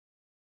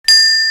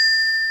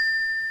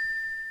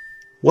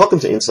Welcome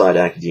to Inside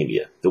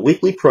Academia, the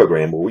weekly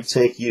program where we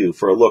take you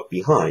for a look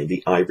behind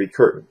the ivory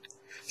curtain,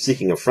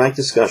 seeking a frank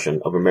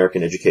discussion of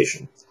American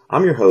education.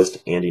 I'm your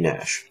host, Andy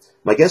Nash.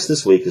 My guest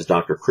this week is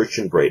Dr.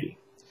 Christian Brady.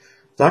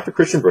 Dr.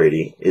 Christian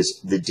Brady is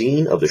the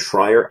Dean of the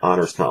Schreyer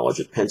Honors College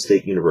at Penn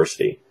State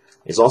University.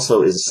 He's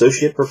also an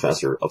Associate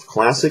Professor of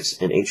Classics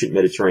and Ancient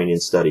Mediterranean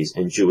Studies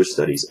and Jewish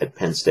Studies at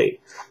Penn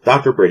State.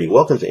 Dr. Brady,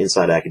 welcome to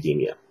Inside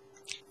Academia.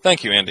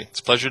 Thank you, Andy.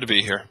 It's a pleasure to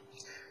be here.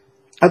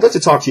 I'd like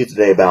to talk to you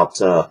today about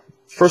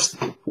first,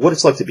 what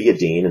it's like to be a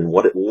dean, and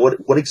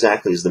what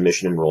exactly is the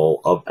mission and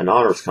role of an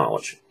honors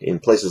college in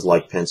places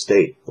like Penn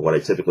State, what I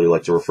typically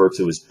like to refer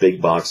to as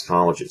big box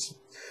colleges.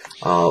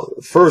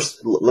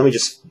 First, let me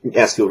just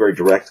ask you a very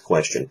direct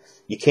question.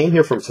 You came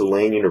here from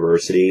Tulane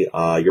University.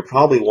 You're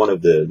probably one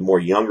of the more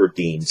younger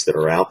deans that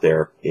are out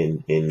there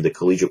in the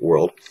collegiate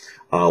world.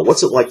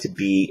 What's it like to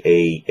be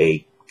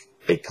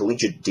a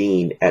collegiate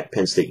dean at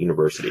Penn State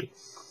University?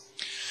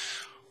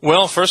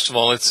 Well, first of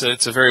all, it's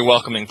a very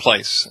welcoming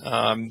place.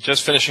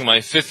 Just finishing my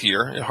fifth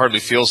year, it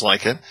hardly feels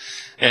like it,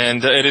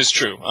 and it is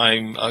true.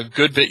 I'm a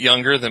good bit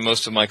younger than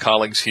most of my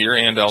colleagues here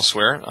and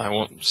elsewhere. I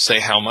won't say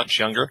how much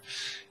younger,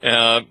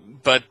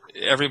 but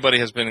everybody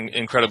has been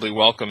incredibly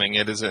welcoming.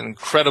 It is an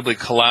incredibly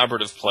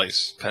collaborative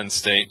place, Penn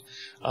State.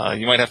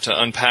 You might have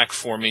to unpack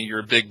for me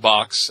your big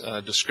box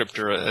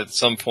descriptor at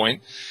some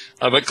point,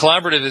 but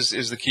collaborative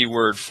is the key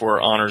word for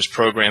honors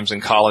programs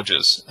and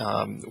colleges.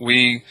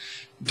 We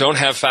don't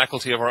have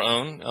faculty of our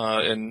own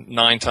in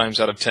 9 times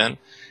out of 10.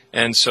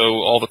 And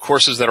so all the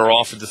courses that are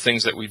offered, the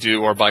things that we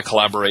do are by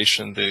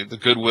collaboration, the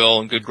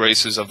goodwill and good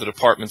graces of the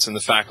departments and the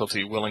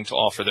faculty willing to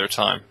offer their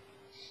time.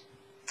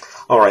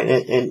 All right,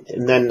 and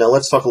then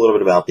let's talk a little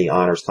bit about the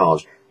honors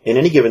college. In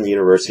any given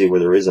university where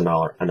there is an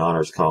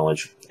honors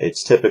college,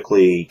 it's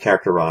typically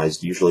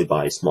characterized usually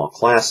by small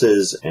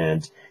classes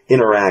and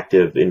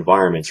interactive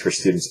environments for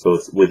students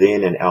both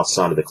within and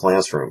outside of the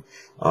classroom.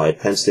 At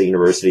Penn State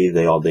University,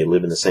 they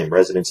live in the same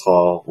residence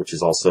hall, which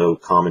is also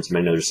common to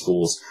many other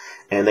schools,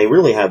 and they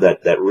really have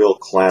that real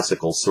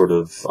classical sort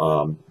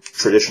of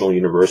traditional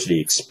university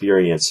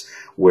experience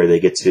where they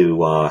get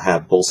to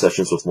have bull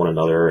sessions with one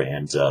another,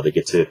 and they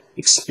get to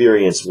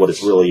experience what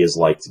it really is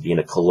like to be in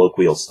a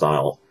colloquial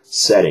style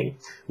setting,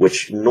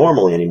 which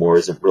normally anymore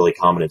isn't really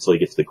common until you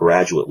get to the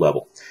graduate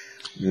level.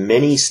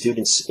 Many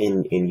students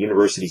in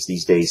universities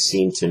these days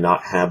seem to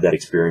not have that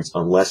experience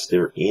unless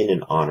they're in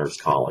an honors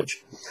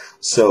college.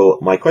 So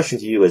my question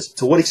to you is,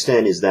 to what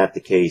extent is that the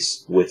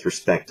case with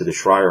respect to the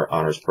Schreyer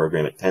Honors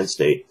Program at Penn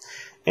State,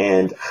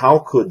 and how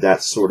could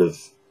that sort of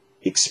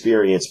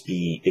experience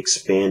be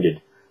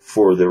expanded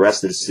for the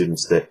rest of the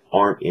students that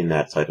aren't in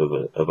that type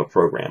of a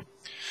program?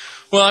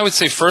 Well, I would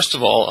say, first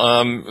of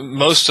all,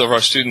 most of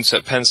our students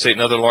at Penn State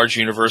and other large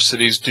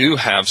universities do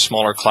have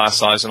smaller class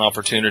size and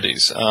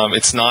opportunities.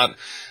 It's not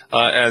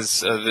as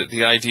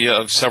the idea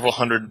of several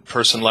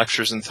hundred-person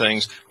lectures and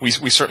things. We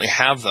certainly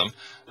have them.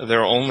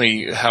 There are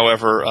only,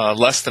 however,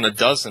 less than a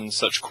dozen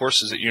such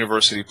courses at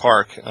University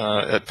Park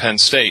at Penn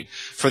State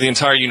for the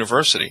entire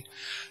university.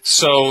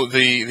 So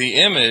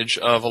the image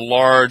of a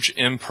large,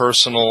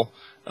 impersonal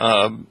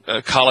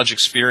college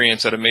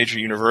experience at a major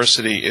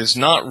university is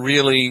not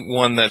really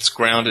one that's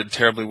grounded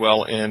terribly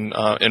well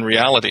in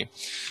reality.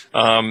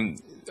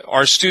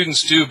 Our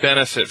students do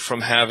benefit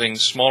from having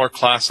smaller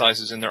class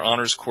sizes in their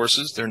honors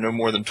courses. There are no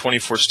more than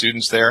 24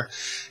 students there,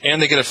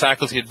 and they get a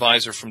faculty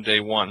advisor from day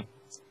one,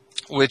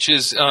 which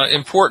is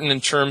important in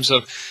terms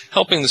of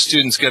helping the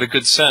students get a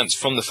good sense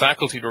from the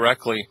faculty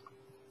directly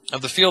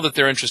of the field that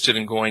they're interested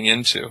in going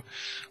into.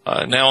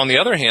 Now, on the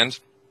other hand,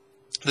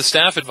 the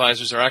staff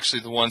advisors are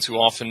actually the ones who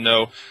often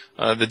know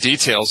the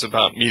details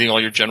about meeting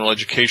all your general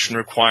education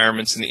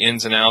requirements and the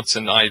ins and outs,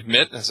 and I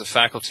admit, as a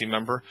faculty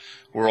member,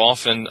 we're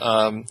often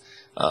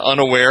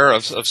unaware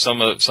of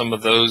some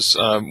of those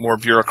more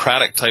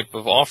bureaucratic type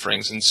of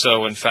offerings. And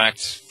so, in fact,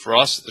 for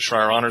us at the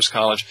Schreyer Honors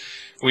College,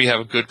 we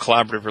have good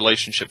collaborative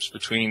relationships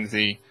between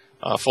the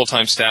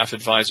full-time staff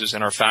advisors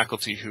and our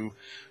faculty, who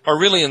are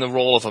really in the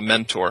role of a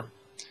mentor.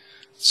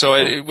 So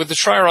with the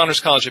Schreyer Honors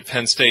College at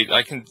Penn State,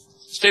 I can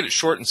state it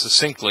short and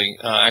succinctly.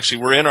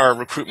 Actually, we're in our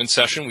recruitment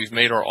session. We've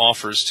made our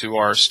offers to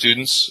our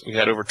students. We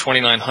had over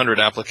 2,900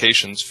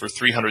 applications for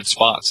 300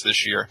 spots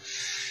this year.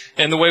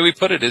 And the way we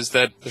put it is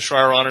that the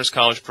Schreyer Honors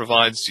College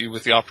provides you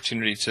with the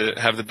opportunity to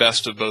have the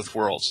best of both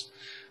worlds.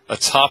 A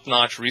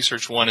top-notch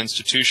Research One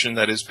institution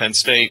that is Penn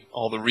State,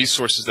 all the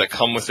resources that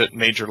come with it,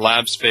 major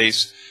lab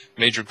space,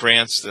 major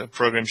grants, the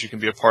programs you can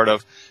be a part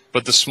of,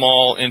 but the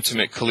small,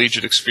 intimate,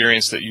 collegiate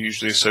experience that you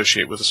usually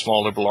associate with a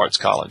small liberal arts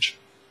college.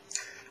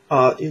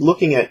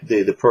 Looking at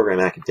the program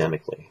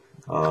academically,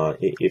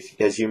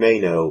 as you may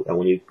know,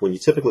 when you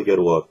typically go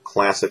to a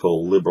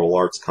classical liberal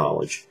arts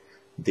college,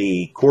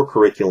 the core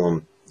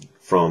curriculum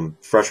from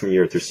freshman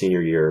year through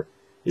senior year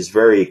is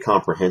very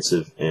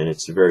comprehensive, and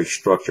it's very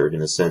structured in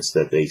the sense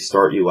that they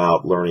start you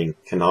out learning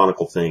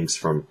canonical things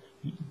from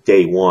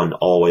day one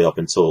all the way up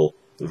until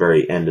the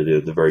very end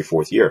of the very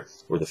fourth year,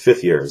 or the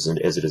fifth year, as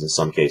it is in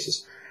some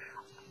cases.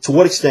 To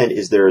what extent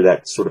is there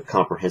that sort of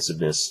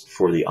comprehensiveness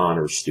for the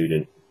honors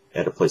student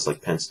at a place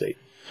like Penn State?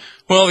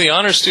 Well, the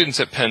honor students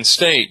at Penn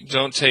State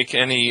don't take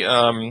any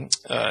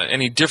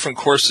different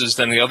courses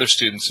than the other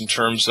students in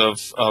terms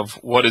of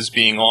what is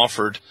being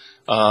offered.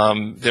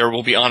 There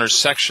will be honors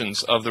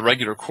sections of the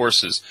regular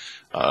courses.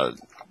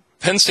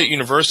 Penn State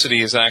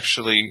University is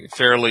actually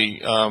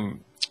fairly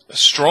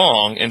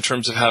strong in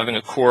terms of having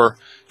a core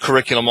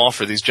curriculum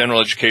offer, these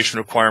general education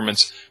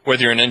requirements,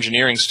 whether you're an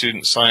engineering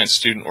student, science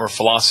student, or a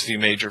philosophy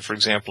major, for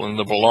example, in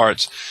liberal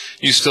arts.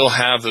 You still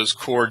have those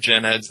core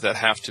gen eds that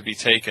have to be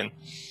taken.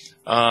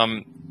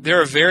 There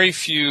are very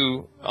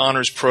few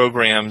honors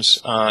programs,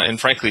 and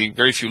frankly,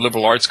 very few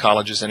liberal arts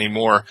colleges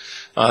anymore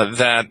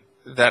that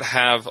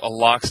have a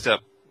lockstep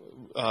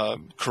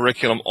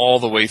curriculum all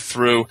the way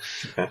through.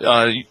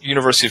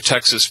 University of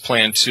Texas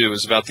Plan 2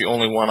 is about the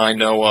only one I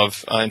know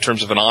of in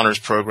terms of an honors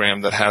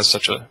program that has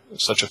such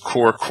a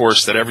core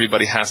course that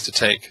everybody has to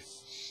take.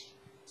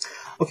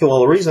 Okay, well,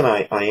 the reason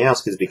I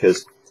ask is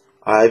because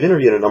I've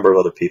interviewed a number of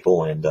other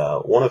people, and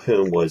one of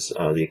whom was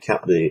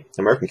the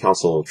American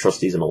Council of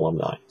Trustees and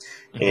Alumni.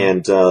 Mm-hmm.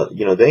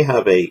 And they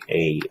have a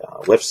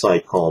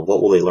website called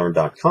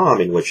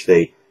whatwilltheylearn.com in which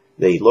they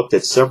looked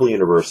at several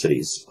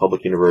universities,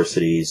 public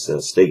universities,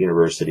 state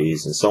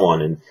universities, and so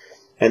on,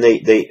 and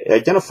they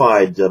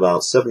identified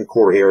about 7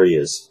 core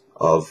areas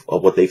of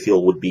what they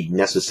feel would be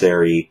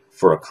necessary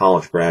for a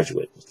college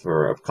graduate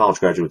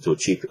to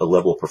achieve a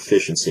level of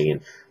proficiency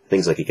in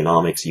things like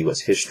economics,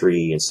 U.S.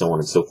 history, and so on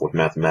and so forth,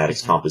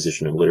 mathematics,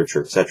 composition, and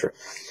literature, etc.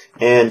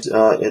 And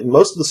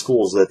most of the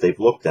schools that they've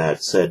looked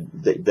at said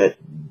that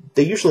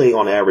they usually,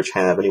 on average,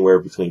 have anywhere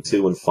between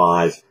 2 and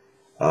 5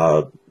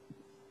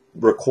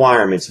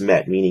 requirements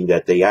met, meaning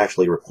that they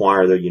actually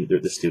require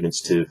the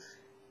students to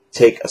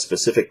take a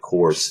specific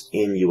course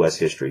in U.S.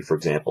 history, for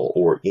example,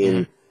 or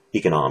in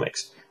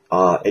economics.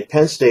 At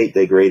Penn State,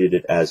 they graded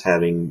it as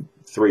having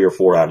 3 or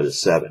 4 out of the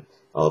 7.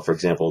 For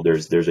example,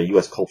 there's a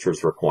U.S.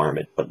 cultures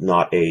requirement, but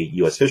not a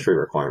U.S. history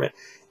requirement.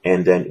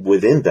 And then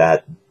within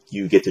that,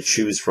 you get to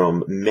choose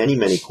from many,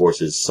 many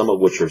courses, some of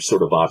which are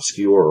sort of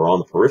obscure or on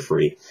the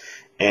periphery.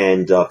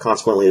 And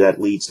consequently, that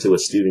leads to a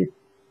student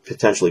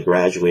potentially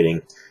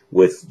graduating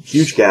with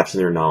huge gaps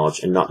in their knowledge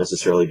and not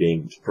necessarily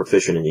being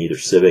proficient in either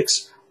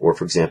civics or,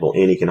 for example,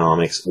 in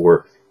economics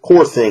or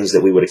core things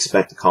that we would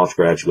expect a college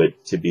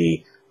graduate to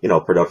be,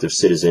 a productive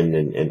citizen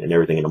and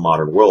everything in a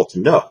modern world to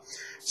know.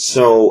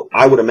 So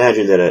I would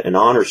imagine that an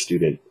honor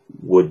student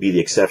would be the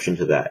exception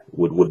to that,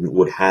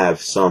 would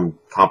have some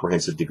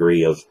comprehensive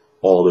degree of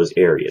all those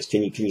areas.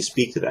 Can you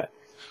speak to that?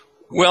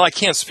 Well, I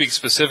can't speak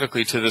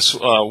specifically to this,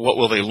 what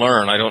will they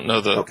learn? I don't know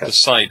the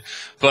site.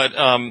 But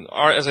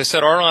as I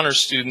said, our honors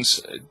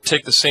students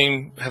have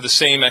the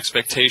same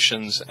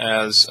expectations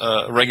as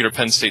a regular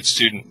Penn State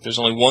student. There's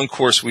only one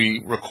course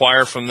we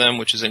require from them,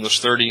 which is English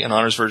 30, an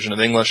honors version of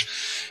English,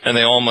 and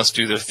they all must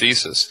do their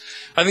thesis.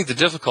 I think the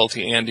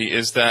difficulty, Andy,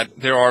 is that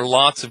there are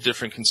lots of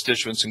different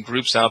constituents and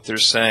groups out there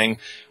saying,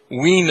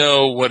 we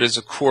know what is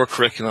a core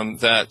curriculum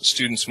that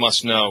students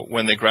must know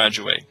when they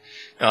graduate.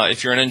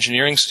 If you're an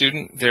engineering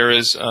student, there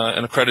is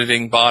an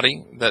accrediting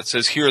body that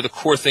says, here are the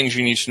core things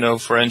you need to know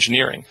for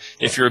engineering.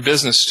 If you're a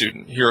business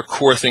student, here are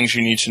core things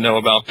you need to know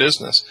about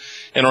business.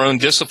 In our own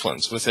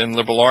disciplines, within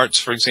liberal arts,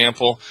 for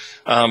example,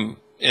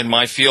 in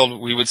my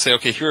field, we would say,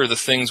 okay, here are the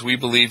things we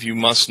believe you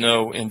must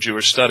know in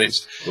Jewish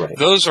studies. Right.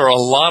 Those are a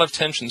lot of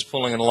tensions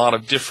pulling in a lot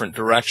of different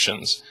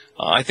directions.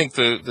 I think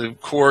the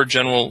core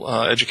general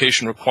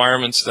education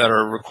requirements that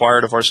are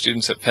required of our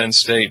students at Penn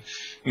State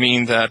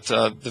mean that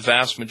the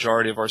vast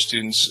majority of our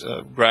students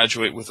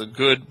graduate with a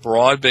good,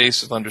 broad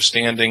base of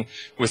understanding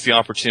with the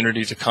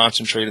opportunity to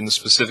concentrate in the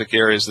specific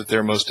areas that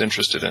they're most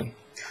interested in.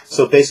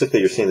 So basically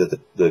you're saying that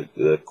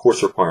the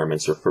course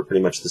requirements are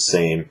pretty much the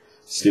same.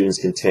 Students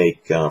can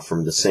take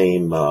from the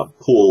same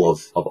pool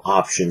of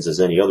options as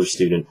any other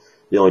student.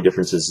 The only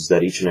difference is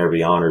that each and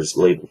every honors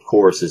labeled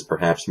course is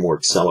perhaps more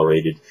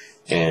accelerated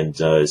and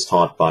is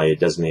taught by a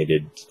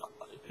designated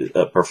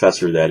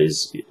professor that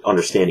is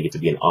understanding it to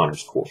be an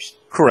honors course.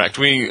 Correct.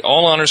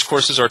 All honors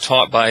courses are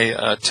taught by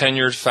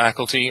tenured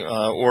faculty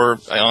or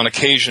on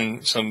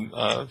occasion some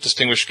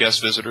distinguished guest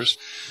visitors.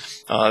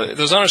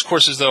 Those honors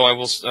courses, though, I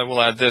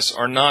will add this,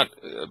 are not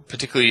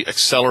particularly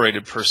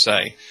accelerated per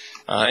se.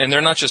 And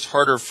they're not just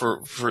harder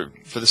for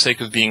the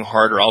sake of being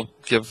harder. I'll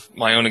give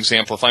my own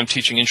example. If I'm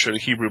teaching Intro to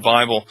Hebrew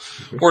Bible,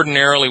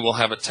 ordinarily we'll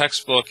have a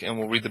textbook and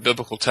we'll read the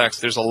biblical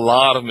text. There's a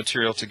lot of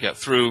material to get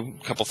through,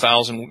 a couple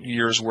thousand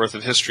years worth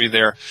of history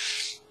there.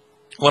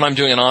 When I'm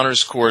doing an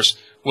honors course,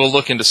 we'll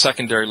look into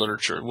secondary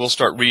literature. We'll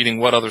start reading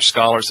what other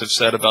scholars have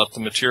said about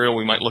the material.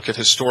 We might look at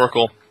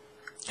historical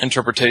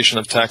interpretation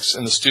of texts,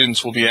 and the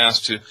students will be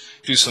asked to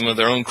do some of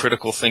their own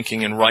critical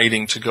thinking and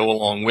writing to go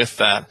along with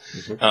that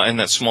in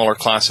that smaller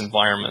class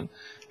environment.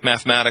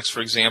 Mathematics, for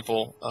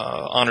example,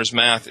 honors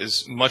math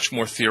is much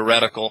more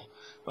theoretical,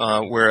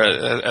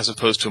 as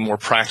opposed to a more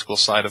practical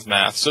side of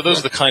math. So those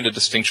are the kind of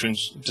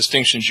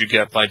distinctions you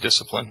get by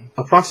discipline.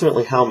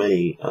 Approximately how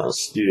many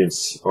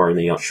students are in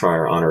the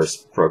Shire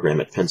Honors program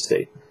at Penn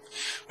State?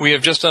 We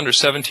have just under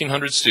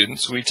 1,700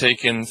 students. We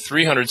take in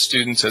 300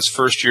 students as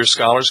first-year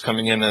scholars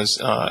coming in as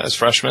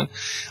freshmen.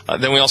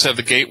 Then we also have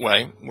the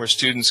Gateway, where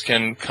students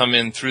can come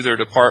in through their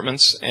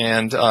departments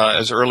and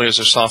as early as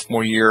their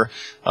sophomore year,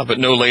 but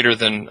no later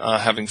than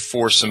having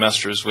 4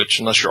 semesters, which,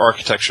 unless you're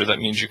architecture, that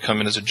means you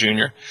come in as a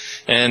junior.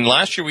 And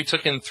last year we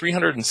took in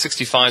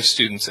 365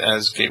 students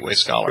as Gateway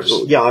scholars.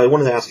 Yeah, I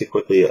wanted to ask you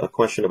quickly a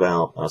question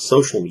about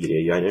social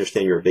media. I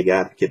understand you're a big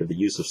advocate of the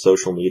use of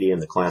social media in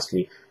the class. Can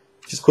you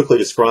just quickly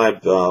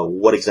describe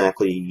what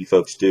exactly you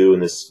folks do in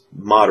this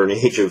modern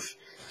age of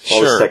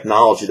all this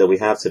technology that we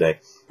have today?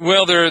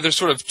 Well, there's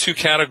sort of 2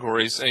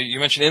 categories. You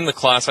mentioned in the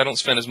class. I don't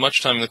spend as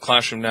much time in the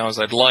classroom now as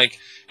I'd like.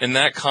 In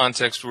that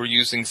context, we're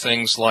using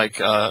things like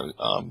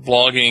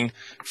blogging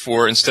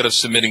for, instead of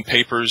submitting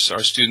papers,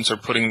 our students are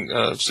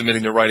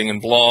submitting their writing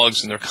in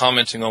blogs, and they're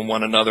commenting on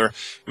one another.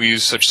 We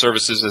use such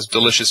services as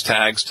delicious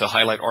tags to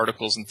highlight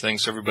articles and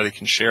things so everybody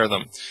can share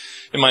them.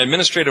 In my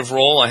administrative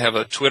role, I have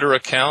a Twitter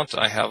account.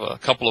 I have a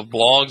couple of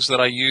blogs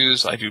that I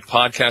use. I do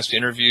podcast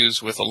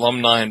interviews with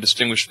alumni and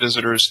distinguished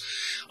visitors.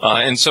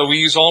 And so we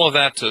use all of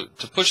that to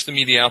push the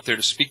media out there,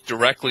 to speak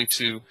directly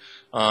to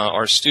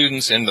our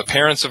students and the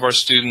parents of our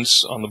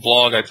students. On the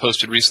blog I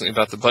posted recently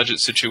about the budget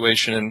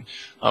situation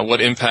and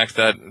what impact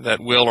that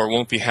will or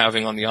won't be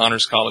having on the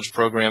Honors College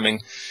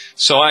programming.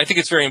 So I think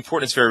it's very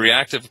important. It's very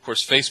reactive. Of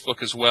course,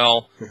 Facebook as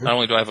well. Not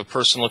only do I have a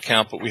personal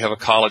account, but we have a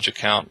college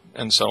account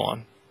and so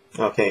on.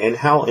 Okay, and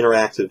how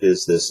interactive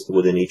is this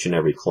within each and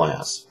every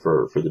class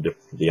for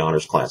the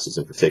honors classes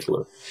in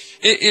particular?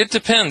 It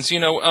depends.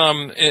 You know,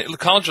 the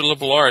College of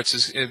Liberal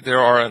Arts there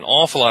are an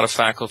awful lot of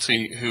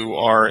faculty who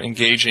are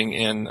engaging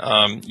in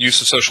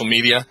use of social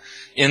media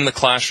in the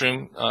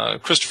classroom.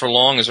 Christopher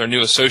Long is our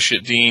new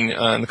associate dean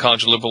in the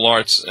College of Liberal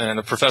Arts and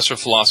a professor of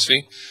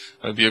philosophy.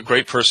 It would be a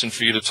great person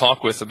for you to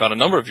talk with about a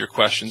number of your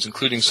questions,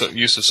 including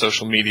use of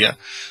social media.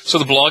 So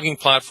the blogging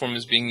platform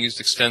is being used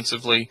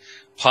extensively.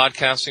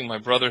 Podcasting, my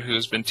brother, who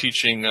has been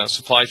teaching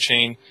supply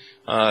chain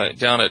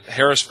down at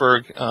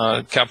Harrisburg,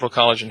 Capital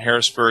College in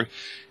Harrisburg,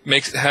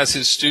 has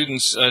his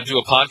students do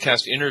a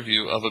podcast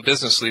interview of a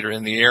business leader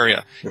in the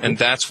area, and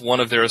that's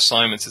one of their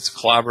assignments. It's a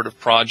collaborative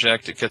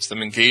project. It gets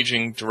them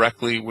engaging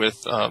directly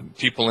with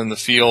people in the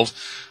field.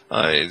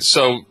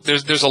 So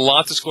there's a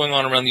lot that's going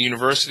on around the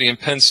university, and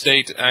Penn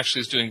State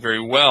actually is doing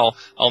very well.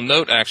 I'll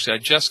note, actually, I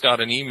just got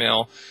an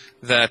email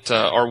that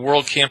our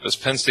world campus,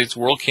 Penn State's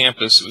world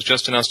campus, it was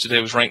just announced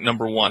today, was ranked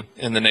 #1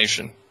 in the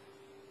nation.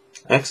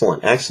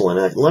 Excellent,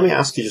 excellent. Let me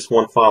ask you just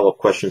one follow-up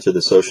question to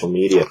the social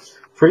media.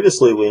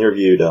 Previously, we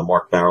interviewed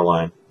Mark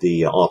Bauerlein,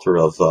 the author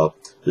of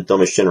The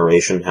Dumbest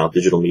Generation, How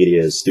Digital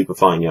Media is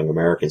Stupefying Young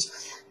Americans.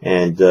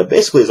 And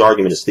basically his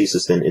argument, his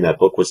thesis in that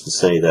book was to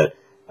say that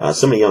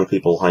so many young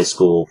people, high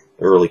school,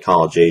 early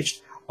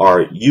college-aged,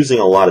 are using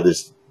a lot of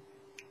this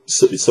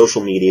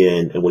social media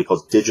and what he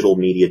calls digital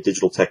media,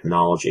 digital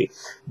technology,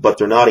 but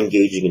they're not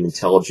engaging in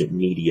intelligent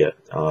media.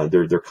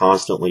 They're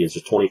constantly, it's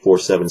a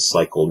 24/7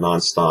 cycle,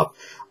 nonstop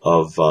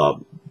of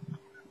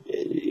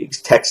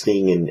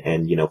texting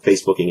and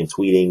Facebooking and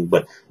tweeting,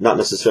 but not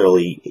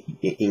necessarily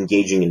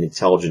engaging in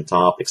intelligent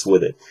topics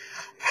with it.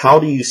 How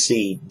do you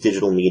see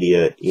digital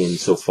media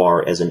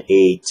insofar as an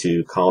aid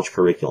to college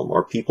curriculum?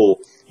 Are people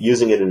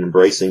using it and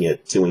embracing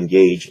it to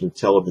engage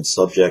intelligent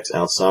subjects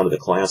outside of the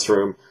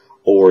classroom?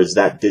 Or is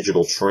that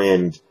digital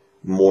trend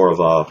more of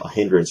a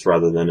hindrance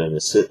rather than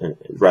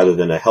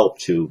a help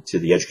to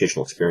the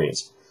educational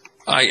experience?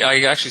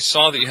 I actually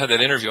saw that you had that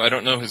interview. I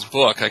don't know his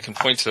book. I can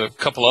point to a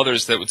couple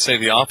others that would say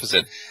the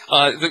opposite.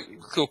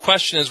 The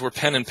question is, were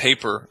pen and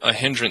paper a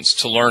hindrance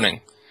to learning?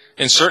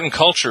 In certain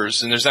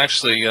cultures, and there's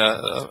actually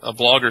a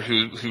blogger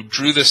who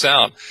drew this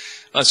out,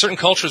 certain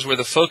cultures where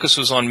the focus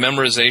was on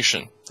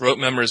memorization, rote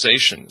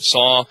memorization,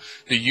 saw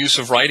the use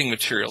of writing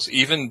materials,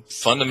 even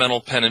fundamental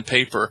pen and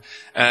paper,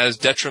 as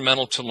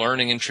detrimental to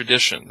learning and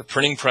tradition. The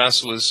printing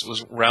press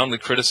was roundly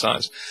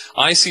criticized.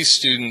 I see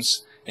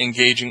students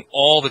engaging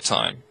all the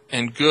time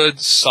in good,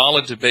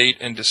 solid debate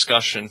and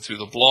discussion through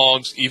the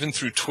blogs, even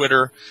through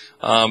Twitter.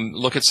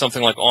 Look at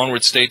something like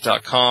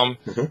onwardstate.com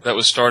that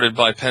was started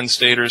by Penn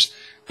Staters.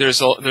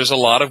 There's a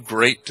lot of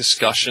great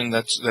discussion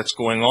that's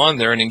going on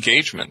there and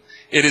engagement.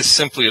 It is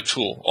simply a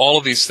tool. All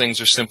of these things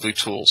are simply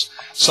tools.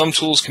 Some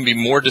tools can be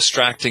more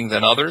distracting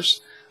than others,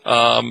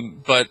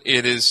 but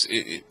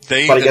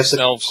they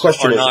themselves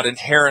are not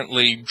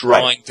inherently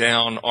drawing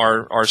down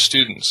our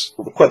students.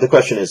 The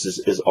question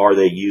is are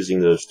they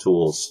using those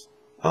tools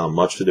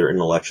much to their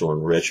intellectual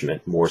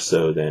enrichment more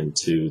so than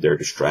to their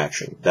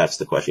distraction? That's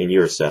the question. In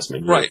your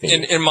assessment, right?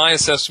 And my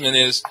assessment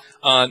is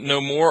no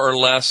more or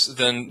less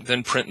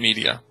than print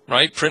media.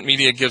 Right? Print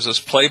media gives us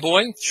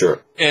Playboy,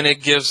 sure, and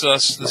it gives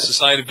us the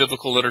Society of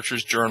Biblical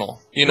Literature's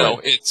journal.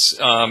 It's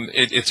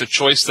a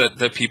choice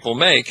that people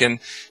make, and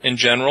in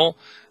general.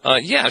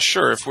 Yeah,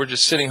 sure. If we're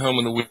just sitting home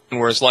in the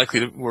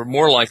weekend, we're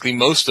more likely,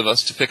 most of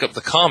us, to pick up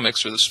the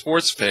comics or the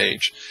sports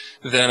page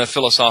than a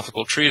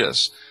philosophical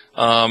treatise.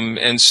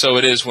 And so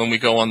it is when we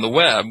go on the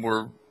web.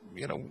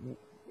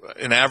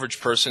 An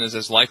average person is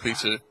as likely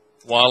to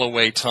while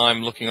away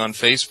time looking on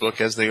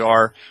Facebook as they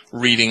are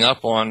reading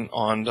up on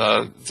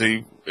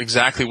the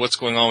exactly what's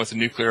going on with the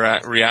nuclear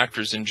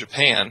reactors in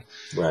Japan.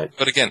 Right.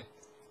 But again,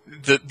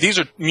 these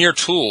are mere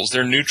tools;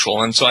 they're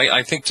neutral, and so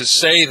I think to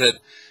say that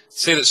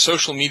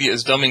social media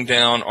is dumbing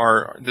down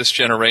this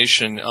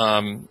generation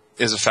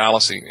is a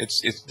fallacy.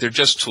 They're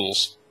just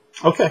tools.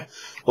 Okay.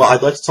 Well,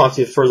 I'd like to talk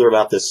to you further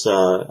about this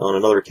on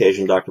another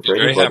occasion, Dr.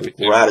 Brady, but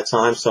we're out of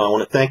time, so I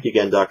want to thank you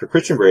again, Dr.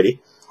 Christian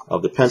Brady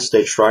of the Penn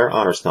State Schreier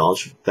Honors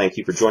College. Thank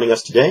you for joining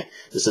us today.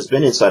 This has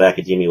been Inside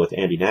Academia with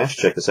Andy Nash.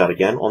 Check us out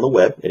again on the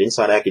web at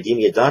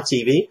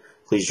insideacademia.tv.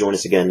 Please join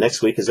us again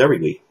next week, as every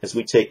week, as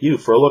we take you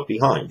for a look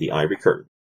behind the ivory curtain.